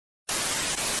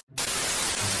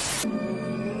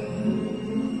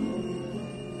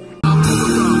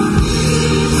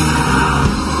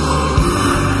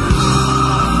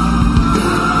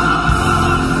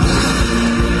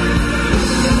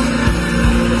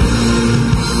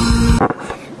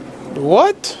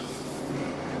What?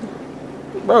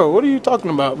 Bro, what are you talking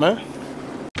about, man?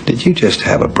 Did you just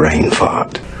have a brain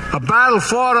fart? A battle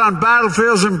fought on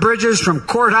battlefields and bridges, from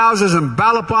courthouses and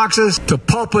ballot boxes to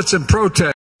pulpits and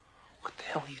protests. What the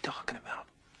hell are you talking about?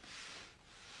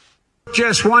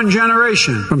 Just one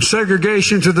generation, from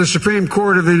segregation to the Supreme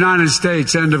Court of the United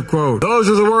States, end of quote. Those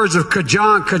are the words of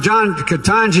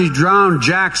Ketanji Brown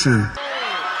Jackson.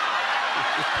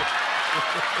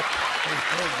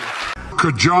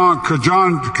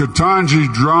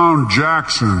 Ketanji Brown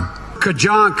Jackson.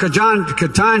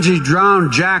 Ketanji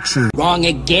Brown Jackson. Wrong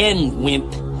again,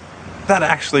 wimp. That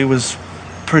actually was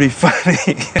pretty funny.